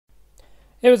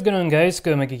Hey, what's going on guys,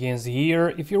 Komakigens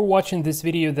here. If you're watching this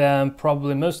video, then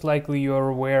probably most likely you're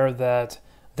aware that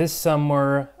this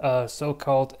summer a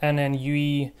so-called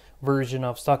NNUE version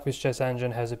of Stockfish chess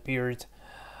engine has appeared.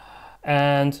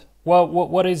 And well,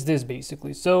 what is this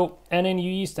basically? So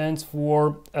NNUE stands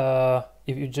for,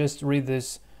 if you just read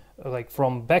this like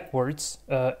from backwards,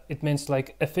 it means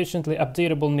like efficiently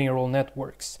updatable neural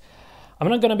networks. I'm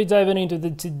not going to be diving into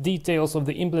the details of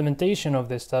the implementation of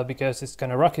this stuff because it's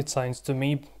kind of rocket science to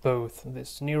me, both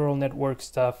this neural network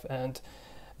stuff and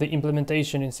the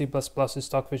implementation in C++ in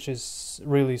Stockfish is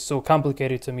really so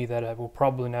complicated to me that I will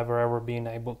probably never ever be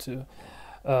able to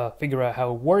figure out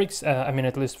how it works. I mean,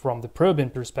 at least from the probing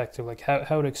perspective, like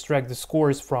how to extract the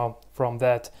scores from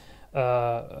that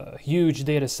huge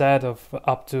data set of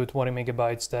up to 20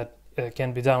 megabytes that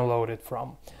can be downloaded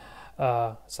from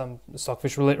some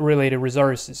Stockfish related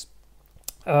resources.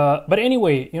 But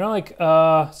anyway, you know, like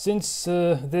since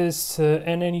this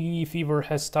NNUE fever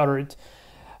has started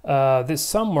this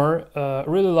summer,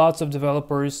 really lots of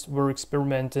developers were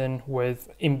experimenting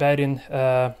with embedding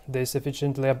this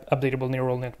efficiently updatable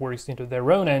neural networks into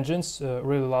their own engines.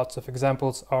 Really lots of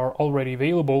examples are already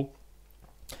available.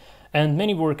 And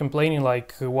many were complaining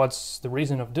like, what's the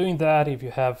reason of doing that if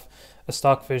you have a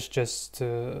Stockfish, just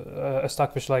a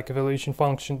Stockfish-like evaluation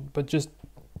function, but just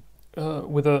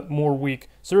with a more weak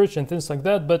search and things like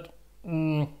that. But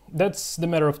that's the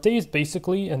matter of taste,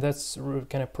 basically, and that's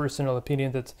kind of personal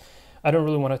opinion that I don't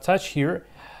really want to touch here.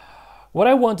 What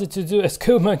I wanted to do as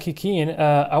CodeMonkey,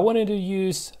 I wanted to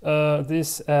use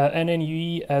this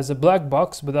NNUE as a black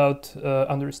box without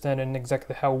understanding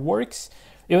exactly how it works.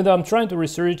 Even though I'm trying to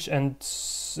research and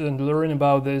learn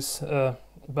about this,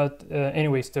 but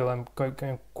anyway, still I'm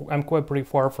quite pretty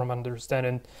far from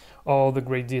understanding all the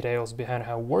great details behind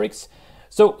how it works.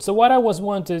 So what I was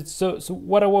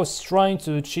trying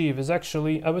to achieve is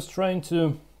actually I was trying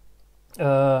to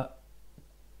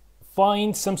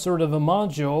find some sort of a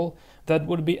module that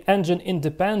would be engine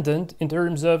independent in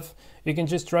terms of you can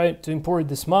just try to import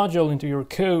this module into your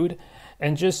code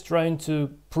and just trying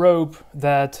to probe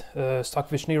that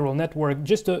Stockfish neural network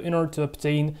just in order to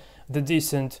obtain the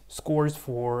decent scores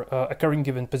for a current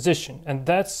given position. And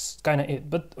that's kind of it.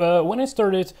 But when I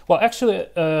started, well, actually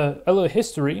a little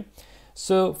history.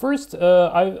 So first,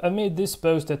 I made this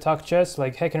post at Talkchess,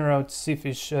 like hacking around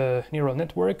C-fish neural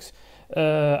networks,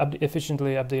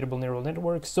 efficiently updatable neural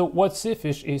networks. So what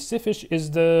C-fish is? C-fish is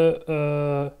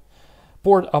the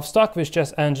port of Stockfish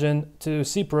chess engine to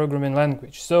C programming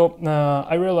language. So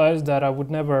I realized that I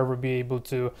would never ever be able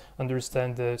to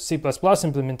understand the C++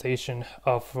 implementation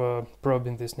of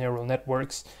probing these neural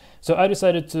networks. So I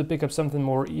decided to pick up something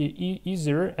more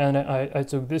easier, and I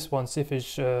took this one,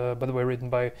 C-fish, by the way,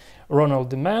 written by Ronald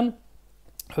DeMann,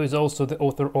 who is also the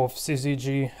author of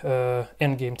CZG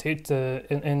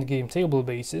endgame table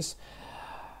basis.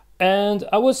 And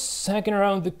I was hacking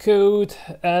around the code,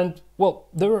 and well,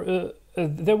 there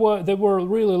were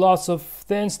really lots of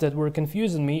things that were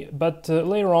confusing me, but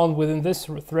later on within this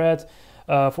thread,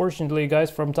 fortunately,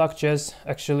 guys from Talkchess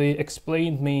actually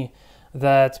explained me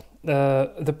that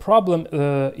the problem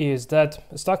is that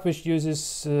Stockfish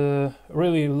uses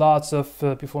really lots of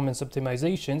performance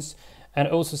optimizations and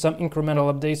also some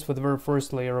incremental updates for the very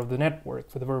first layer of the network,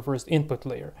 for the very first input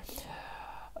layer.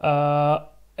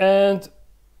 And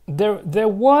there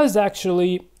was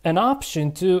actually an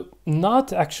option to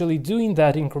not actually doing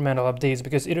that incremental updates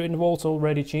because it involves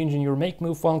already changing your make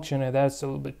move function, and that's a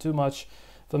little bit too much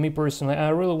for me personally. I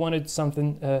really wanted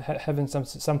something having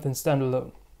something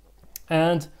standalone.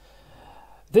 And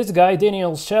this guy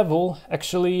Daniel Shawul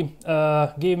actually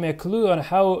gave me a clue on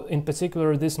how in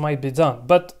particular this might be done.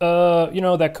 But you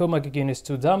know that CodeMonkey is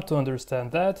too dumb to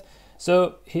understand that.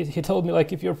 So he told me,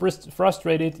 like, if you're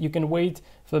frustrated, you can wait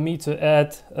for me to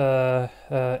add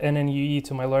NNUE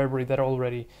to my library that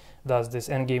already does this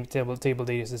endgame table data,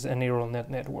 this is a neural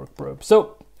network probe.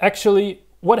 So actually,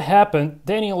 what happened?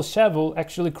 Daniel Shawul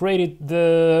actually created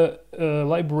the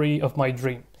library of my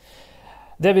dream.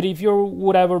 David, if you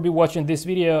would ever be watching this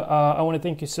video, I want to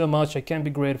thank you so much. I can't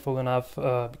be grateful enough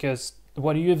because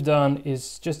what you've done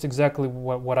is just exactly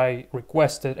what I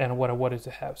requested and what I wanted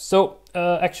to have. So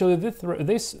actually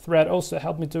this thread also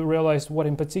helped me to realize what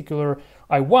in particular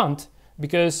I want,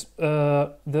 because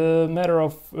the matter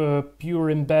of pure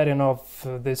embedding of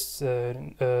this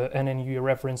NNUE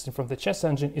reference from the chess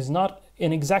engine is not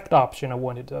an exact option I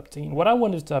wanted to obtain. What I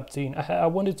wanted to obtain, I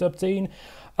wanted to obtain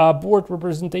a board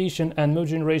representation and mode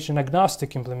generation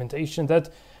agnostic implementation that,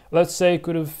 let's say,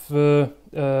 could have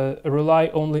rely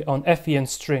only on FEN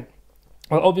string.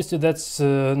 Well, obviously that's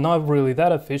not really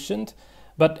that efficient,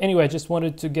 But anyway, I just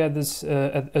wanted to get this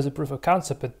as a proof of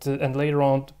concept, and later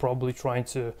on probably trying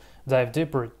to dive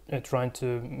deeper, trying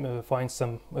to find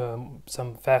some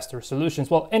faster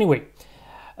solutions. Well, anyway,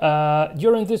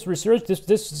 during this research,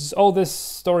 all this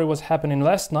story was happening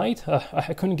last night.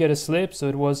 I couldn't get a sleep, so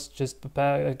it was just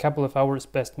a couple of hours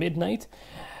past midnight.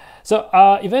 So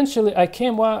eventually I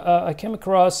came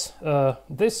across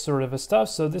this sort of stuff.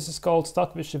 So this is called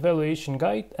Stockfish Evaluation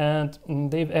Guide, and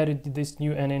they've added this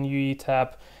new NNUE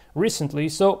tab recently.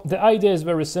 So the idea is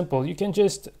very simple. You can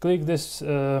just click this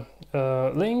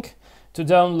link to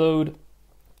download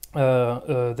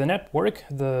the network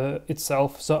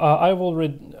itself. So I've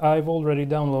already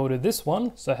downloaded this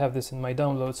one, so I have this in my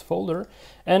downloads folder.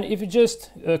 And if you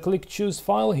just click choose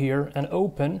file here and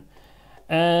open,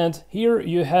 and here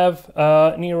you have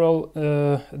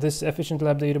this efficiently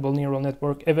updatable neural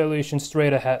network evaluation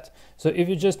straight ahead. So if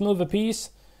you just move a piece,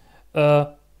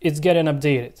 it's getting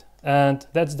updated, and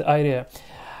that's the idea.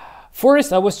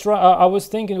 First, I was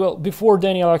thinking, well, before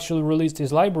Daniel actually released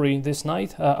his library this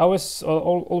night, I was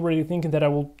already thinking that I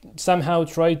will somehow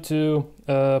try to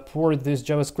port this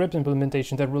JavaScript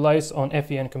implementation that relies on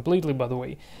FEN completely, by the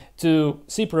way, to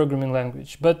C programming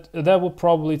language. But that will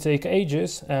probably take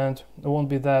ages, and it won't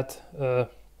be that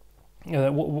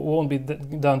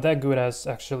done that good as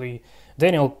actually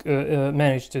Daniel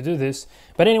managed to do this.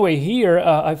 But anyway, here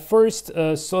I first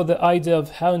saw the idea of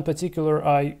how in particular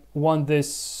I want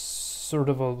this sort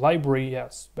of a library,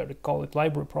 yes, better call it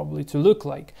library probably, to look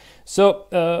like. So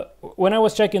when I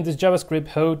was checking this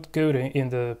JavaScript code in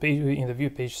the view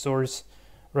page source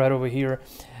right over here,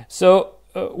 so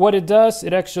what it does,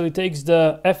 it actually takes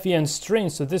the FEN string.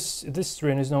 So this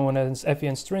string is known as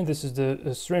FEN string. This is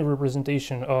the string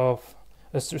representation of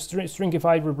a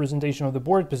stringified representation of the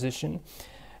board position.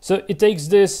 So it takes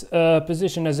this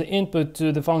position as an input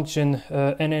to the function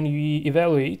NNUE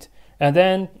evaluate. And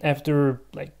then, after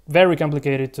like very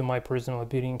complicated to my personal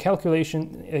opinion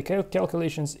calculations,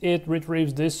 it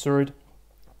retrieves this sort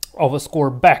of a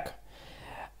score back.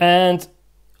 And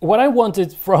what I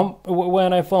wanted from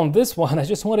when I found this one, I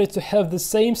just wanted to have the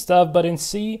same stuff but in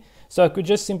C, so I could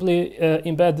just simply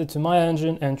embed it to my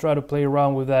engine and try to play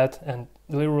around with that and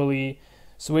literally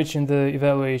switching the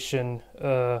evaluation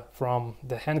from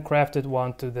the handcrafted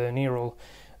one to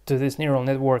this neural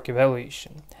network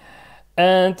evaluation.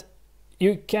 And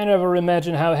you can't ever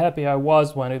imagine how happy I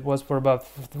was when it was for about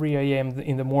 3 a.m.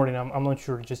 in the morning. I'm not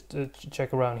sure, just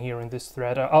check around here in this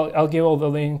thread. I'll give all the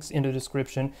links in the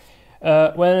description.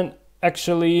 When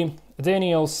actually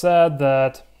Daniel said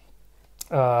that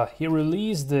he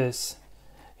released this,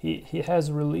 he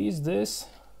has released this.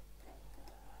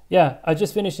 Yeah, I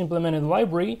just finished implementing the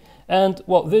library, and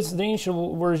well, the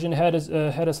initial version had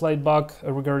a slight bug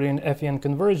regarding FEN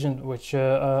conversion, which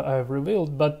I've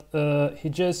revealed. But he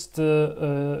just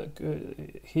well,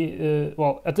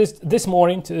 at least this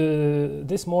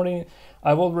morning,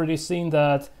 I've already seen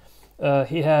that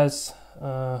he has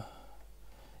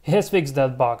fixed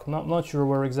that bug. Not sure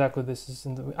where exactly this is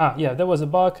in the... yeah, there was a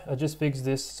bug. I just fixed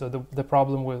this. So the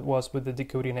problem was with the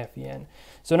decoding FEN.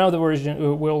 So now the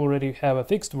version, we already have a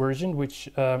fixed version, which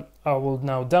I will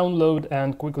now download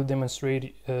and quickly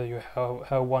demonstrate you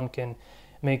how one can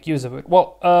make use of it.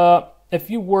 Well, a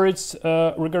few words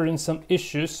regarding some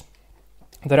issues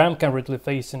that I'm currently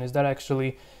facing is that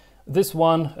actually this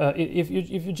one, if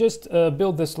you just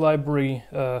build this library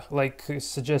like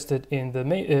suggested in the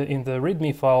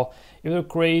README file, it will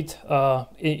create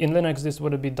in Linux this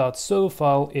would be .so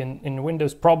file. In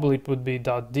Windows probably it would be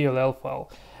 .dll file.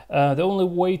 The only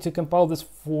way to compile this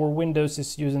for Windows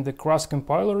is using the cross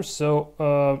compiler.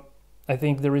 So I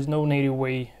think there is no native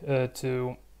way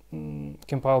to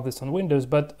compile this on Windows,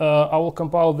 but I will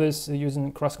compile this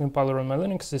using cross compiler on my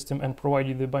Linux system and provide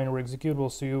you the binary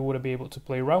executables so you would be able to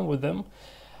play around with them.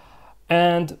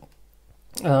 And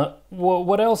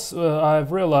what else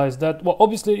I've realized that, well,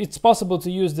 obviously it's possible to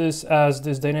use this as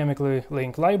this dynamically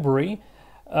linked library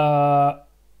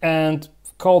and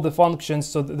call the functions,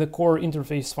 so the core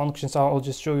interface functions, I'll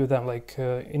just show you them, like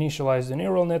initialize the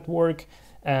neural network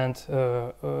and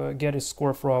get a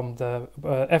score from the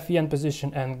FEN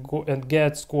position and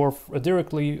get score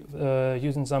directly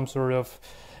using some sort of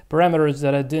parameters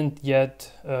that I didn't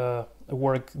yet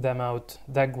work them out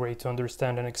that great to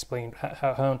understand and explain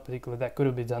how in particular that could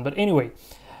have been done. But anyway,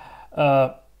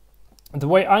 the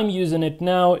way I'm using it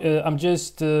now, I'm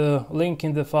just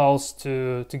linking the files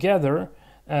together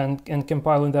and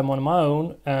compiling them on my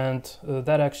own, and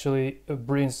that actually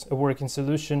brings a working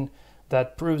solution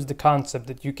that proves the concept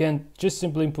that you can just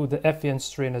simply input the FEN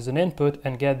string as an input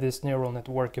and get this neural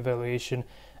network evaluation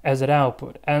as an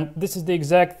output. And this is the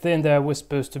exact thing that I was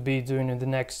supposed to be doing in the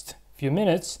next few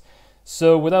minutes.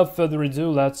 So without further ado,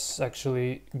 let's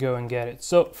actually go and get it.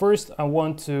 So first I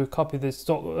want to copy this.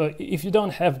 So if you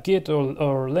don't have Git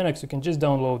or Linux, you can just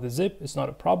download the zip. It's not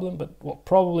a problem, but well,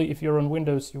 probably if you're on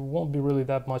Windows, you won't be really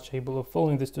that much able of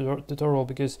following this tutorial,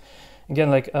 because again,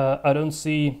 like I don't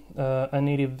see a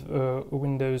native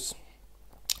Windows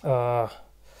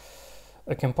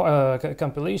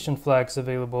compilation flags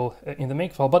available in the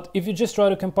makefile. But if you just try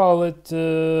to compile it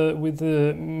with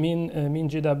the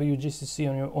min.gw gcc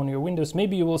on your Windows,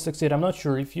 maybe you will succeed. I'm not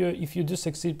sure. If you do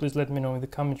succeed, please let me know in the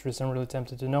comments. I'm really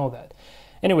tempted to know that.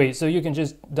 Anyway, so you can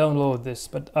just download this,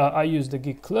 but I use the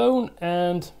git clone,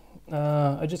 and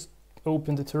I just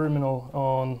open the terminal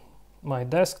on my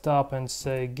desktop and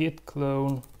say git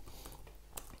clone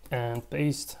and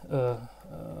paste the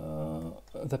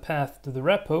path to the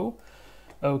repo.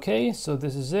 Okay, so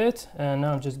this is it, and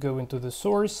now just go into the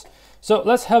source. So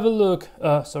let's have a look.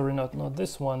 Sorry, not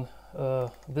this one,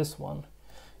 this one.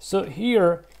 So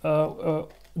here,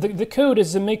 the code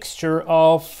is a mixture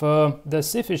of the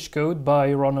Stockfish code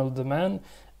by Ronald the Man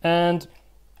and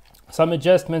some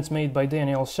adjustments made by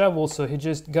Daniel Shawul. So he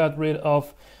just got rid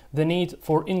of the need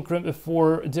for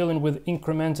dealing with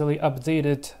incrementally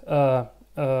updated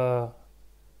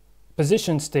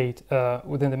position state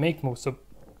within the make move. So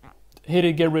he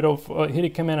did get rid of, he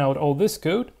did comment out all this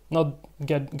code, not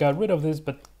got rid of this,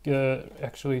 but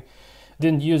actually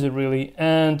didn't use it really,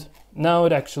 and now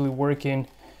it actually working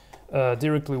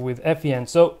directly with FEN.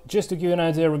 So just to give you an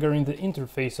idea regarding the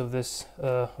interface of this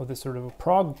sort of a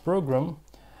program,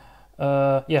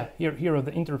 yeah, here are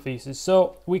the interfaces.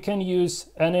 So we can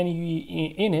use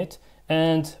NNUE init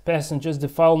and pass in just the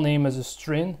file name as a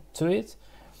string to it.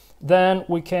 Then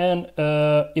we can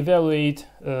evaluate,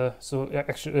 so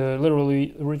actually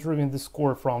literally retrieving the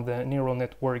score from the neural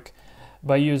network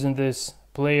by using this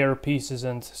player, pieces,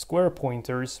 and square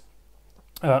pointers.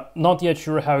 Not yet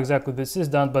sure how exactly this is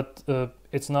done, but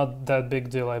it's not that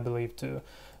big deal, I believe, to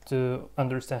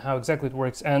understand how exactly it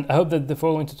works. And I hope that the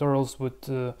following tutorials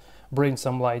would bring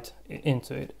some light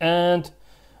into it. And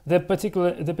the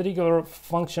particular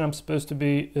function I'm supposed to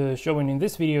be showing in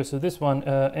this video, so this one,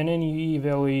 NNUE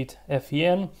evaluate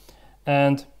FEN,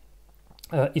 and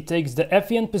it takes the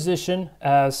FEN position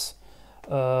as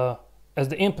the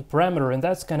input parameter, and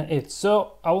that's kind of it.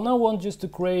 So I will now want just to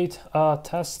create a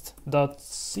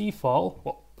test.c file.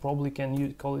 Well, probably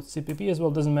can call it CPP as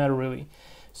well, doesn't matter really.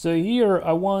 So here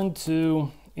I want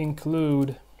to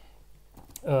include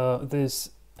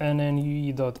this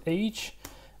NNUE.h,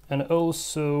 and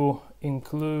also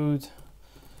include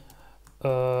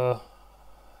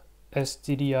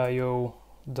stdio.h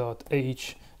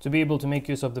to be able to make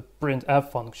use of the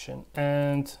printf function,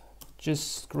 and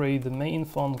just create the main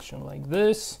function like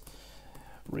this,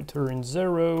 return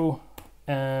 0,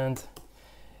 and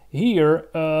here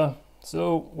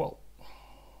so well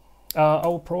I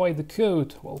will provide the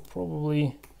code. Well,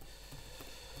 probably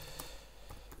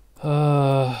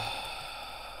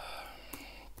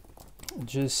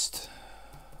just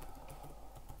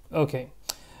okay.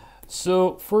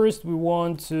 So first we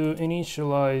want to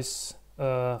initialize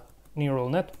a neural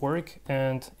network,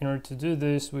 and in order to do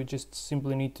this we just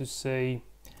simply need to say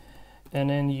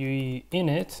NNUE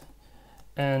init,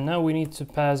 and now we need to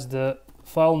pass the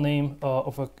file name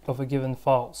of a given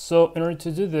file. So in order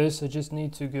to do this, I just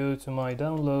need to go to my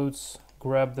downloads,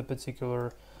 grab the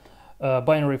particular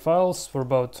binary files for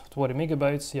about 20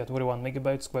 megabytes. Yeah, 21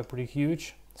 megabytes, quite pretty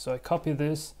huge. So I copy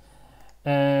this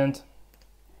and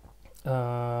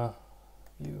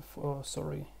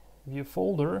view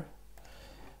folder.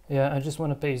 Yeah, I just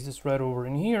want to paste this right over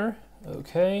in here.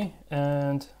 Okay,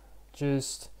 and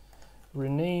just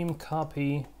rename,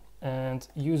 copy, and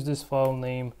use this file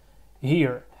name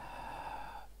here.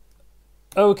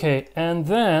 Okay, and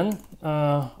then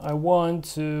I want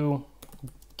to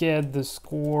get the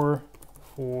score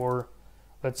for,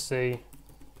 let's say,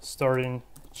 starting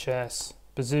chess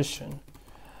position.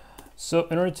 So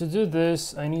in order to do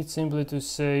this, I need simply to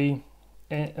say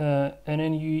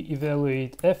NNUE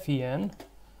evaluate FEN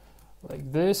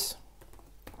like this,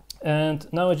 and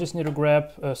now I just need to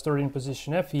grab starting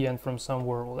position FEN from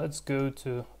somewhere. Well, let's go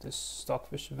to this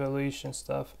Stockfish evaluation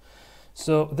stuff,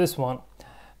 so this one,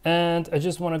 and I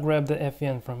just want to grab the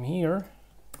FEN from here,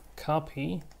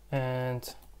 copy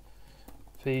and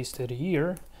paste it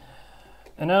here,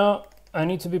 and now I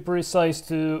need to be precise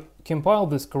to compile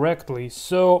this correctly,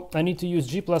 so I need to use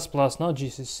G++, not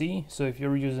GCC. So if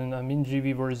you're using a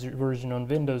min.gv version on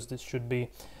Windows, this should be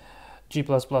G++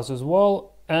 as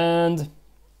well. And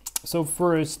so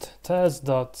first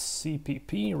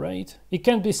test.cpp, right? It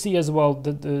can be C as well,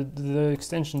 the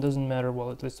extension doesn't matter,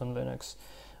 well, at least on Linux.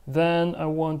 Then I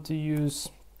want to use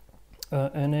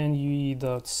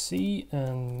NNUE.c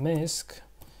and misc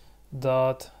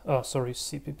dot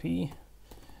CPP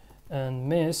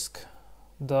and misc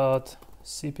dot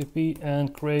CPP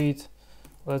and create,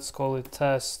 let's call it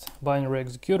test binary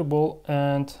executable.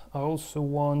 And I also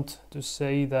want to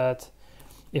say that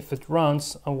if it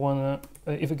runs,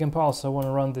 if it compiles, I want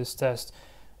to run this test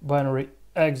binary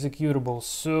executable.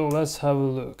 So let's have a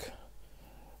look.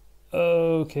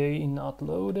 Okay, not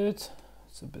loaded.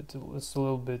 It's a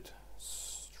little bit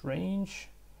strange.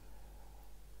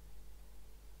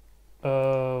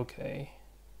 Okay.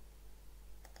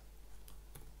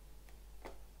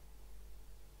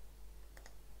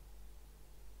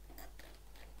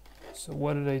 So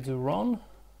what did I do wrong?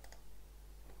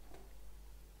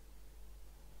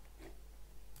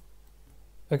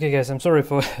 Okay guys, I'm sorry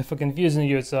for confusing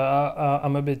you. So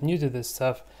I'm a bit new to this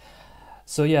stuff.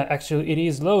 So yeah, actually it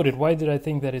is loaded. Why did I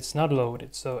think that it's not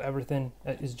loaded? So everything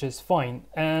is just fine.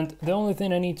 And the only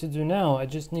thing I need to do now, I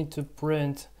just need to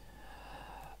print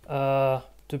f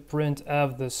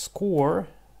the score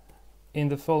in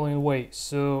the following way.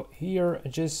 So here I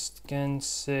just can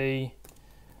say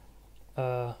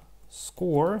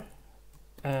score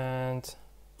and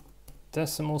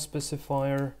decimal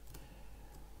specifier,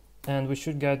 and we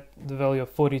should get the value of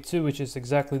 42, which is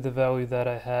exactly the value that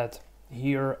I had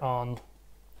here on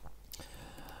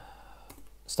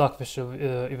Stockfish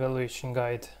evaluation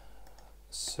guide.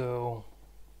 So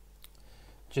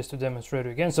just to demonstrate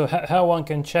it again, so how one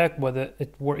can check whether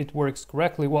it works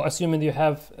correctly, well, assuming you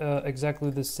have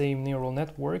exactly the same neural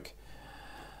network.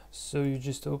 So you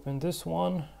just open this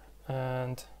one,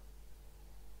 and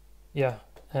yeah,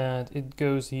 and it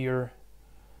goes here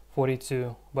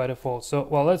 42 by default. So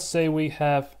well, let's say we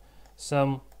have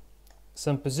some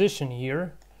position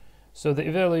here. So the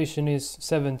evaluation is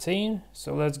 17.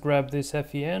 So let's grab this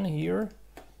FEN here,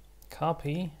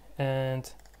 copy, and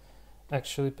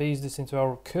actually paste this into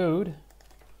our code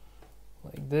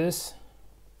like this,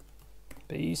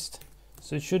 paste.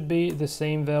 So it should be the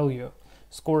same value,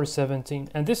 score 17.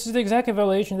 And this is the exact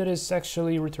evaluation that is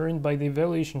actually returned by the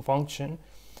evaluation function.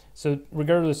 So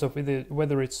regardless of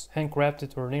whether it's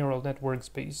handcrafted or neural network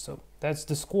based, so that's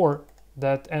the score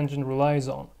that engine relies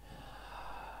on.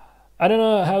 I don't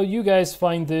know how you guys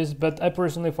find this, but I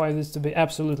personally find this to be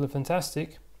absolutely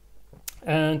fantastic.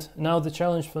 And now the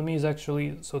challenge for me is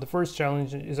actually, so the first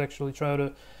challenge is actually try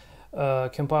to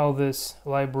compile this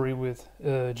library with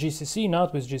GCC,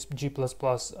 not with G++.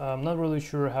 I'm not really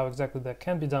sure how exactly that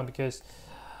can be done, because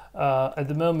at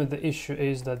the moment the issue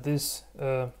is that this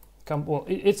well,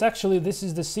 it's actually, this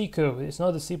is the C code, it's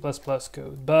not the C++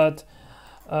 code, but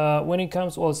when it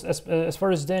comes, well, as far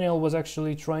as Daniel was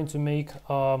actually trying to make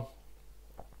a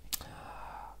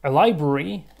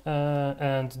library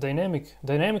and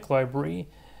dynamic library,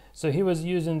 so he was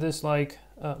using this like,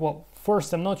 well,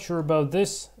 first I'm not sure about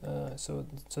this, so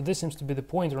this seems to be the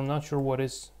pointer. I'm not sure what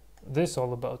is this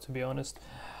all about, to be honest.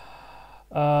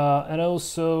 And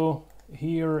also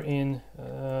here in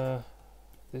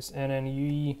this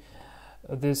NNUE,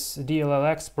 this DLL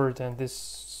expert and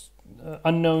this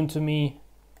unknown to me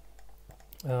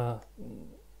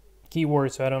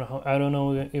keywords, so I don't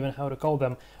know even how to call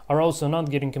them, are also not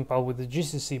getting compiled with the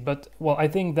GCC. But well, I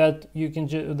think that you can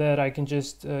I can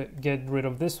just get rid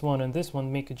of this one and this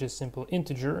one, make it just simple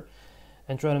integer,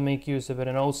 and try to make use of it.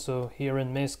 And also here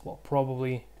in MISC, well,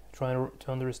 probably trying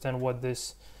to understand what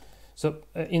this. So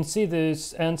in C,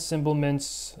 this AND symbol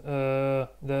means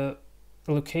the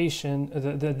location,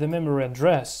 the memory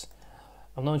address.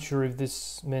 I'm not sure if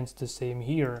this means the same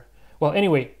here. Well,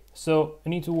 anyway, so I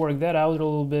need to work that out a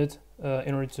little bit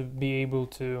in order to be able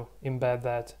to embed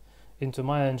that into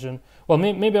my engine. Well,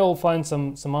 maybe I'll find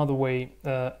some other way.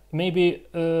 Maybe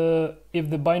if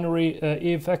the binary,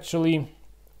 if actually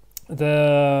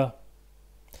the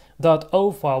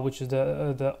 .o file, which is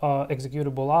the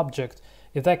executable object,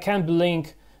 if that can be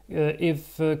linked,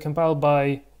 if compiled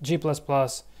by G++,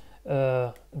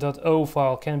 .o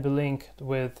file can be linked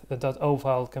with the .o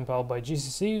file compiled by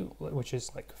GCC, which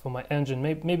is like for my engine.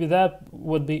 Maybe that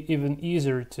would be even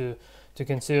easier to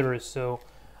consider. So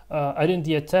I didn't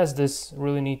yet test this.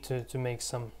 Really need to make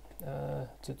some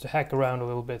to hack around a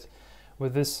little bit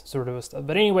with this sort of stuff.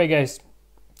 But anyway, guys,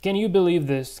 can you believe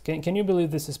this? Can you believe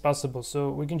this is possible?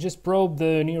 So we can just probe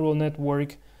the neural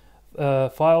network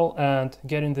file and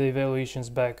getting the evaluations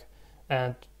back,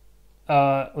 and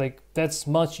like that's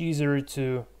much easier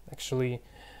to actually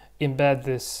embed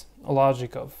this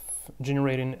logic of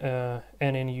generating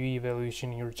NNUE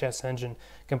evaluation in your chess engine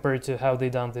compared to how they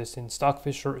done this in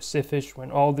Stockfish or CFish,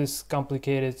 when all this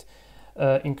complicated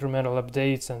incremental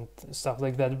updates and stuff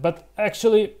like that. But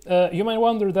actually you might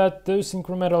wonder that those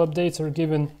incremental updates are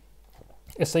given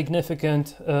a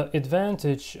significant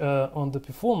advantage on the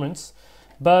performance.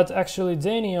 But actually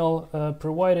Daniel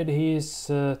provided his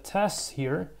tests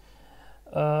here,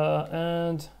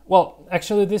 and well,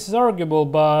 actually this is arguable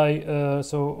by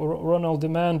so Ronald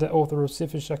Demand, the author of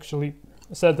Stockfish, actually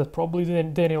said that probably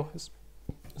Daniel has,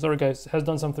 sorry guys, has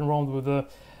done something wrong with the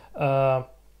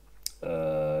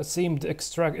seamed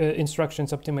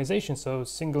instructions optimization. So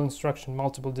single instruction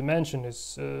multiple dimension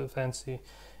is fancy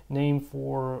name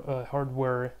for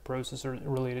hardware processor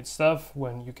related stuff,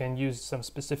 when you can use some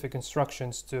specific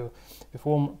instructions to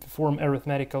perform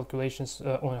arithmetic calculations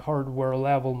on a hardware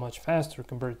level much faster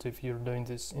compared to if you're doing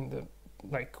this in the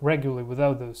like regularly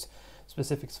without those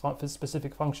specific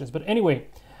functions. But anyway,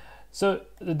 so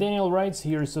Daniel writes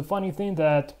here, so funny thing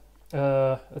that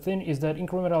is that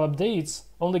incremental updates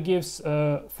only gives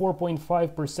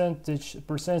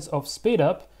 4.5% of speed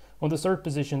up on the third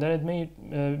position, that it may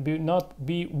not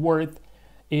be worth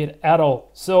it at all.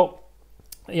 So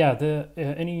yeah, the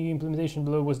any implementation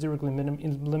below was directly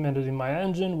implemented in my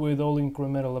engine with all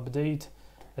incremental update,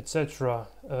 etc.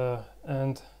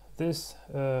 And this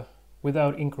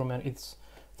without increment, it's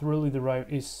through the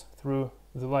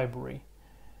library.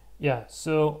 Yeah,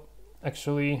 so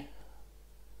actually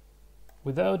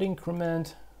without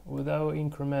increment,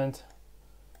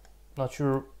 not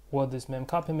sure what this mem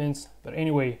copy means, but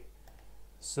anyway,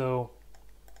 so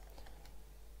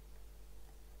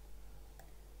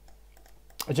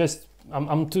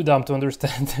I'm too dumb to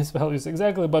understand these values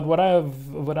exactly, but what I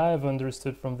have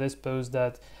understood from this post,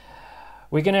 that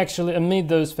we can actually omit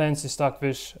those fancy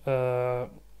Stockfish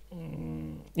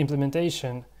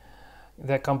implementation,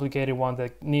 that complicated one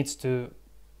that needs to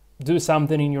do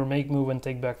something in your make, move, and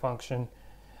take back function.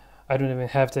 I don't even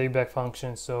have take back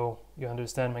function, so you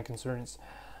understand my concerns.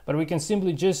 But we can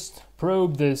simply just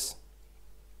probe this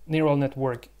neural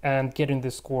network and get in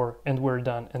the score, and we're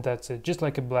done, and that's it, just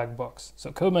like a black box.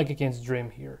 So CodeMechanic's dream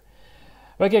here.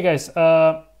 Okay guys,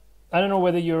 I don't know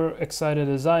whether you're excited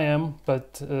as I am,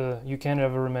 but you can't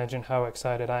ever imagine how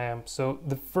excited I am. So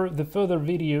the further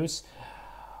videos,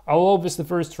 I'll obviously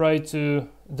first try to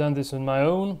done this on my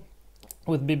own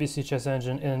with BBC Chess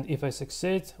Engine, and if I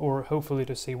succeed, or hopefully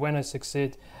to say when I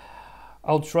succeed,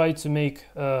 I'll try to make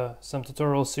some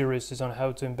tutorial series on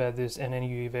how to embed this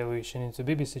NNUE evaluation into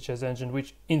BBC Chess Engine,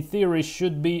 which in theory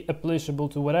should be applicable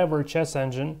to whatever chess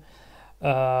engine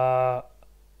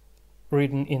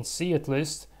written in C at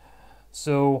least.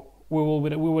 So we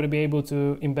would be able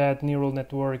to embed neural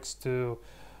networks to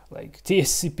like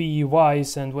TSCP,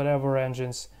 WISE, and whatever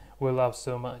engines we love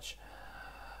so much.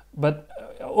 But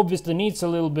obviously needs a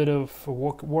little bit of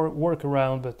work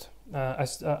around, but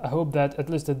I hope that at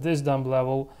least at this dumb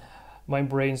level my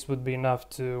brains would be enough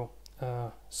to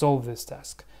solve this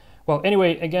task. Well,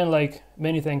 anyway, again, like,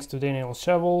 many thanks to Daniel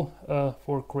Shawul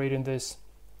for creating this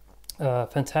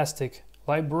fantastic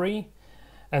library.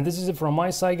 And this is it from my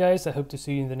side, guys. I hope to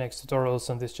see you in the next tutorials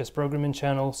on this chess programming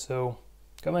channel. So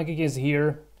CodeMechanic's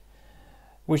here.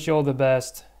 Wish you all the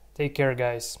best. Take care,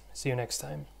 guys. See you next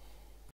time.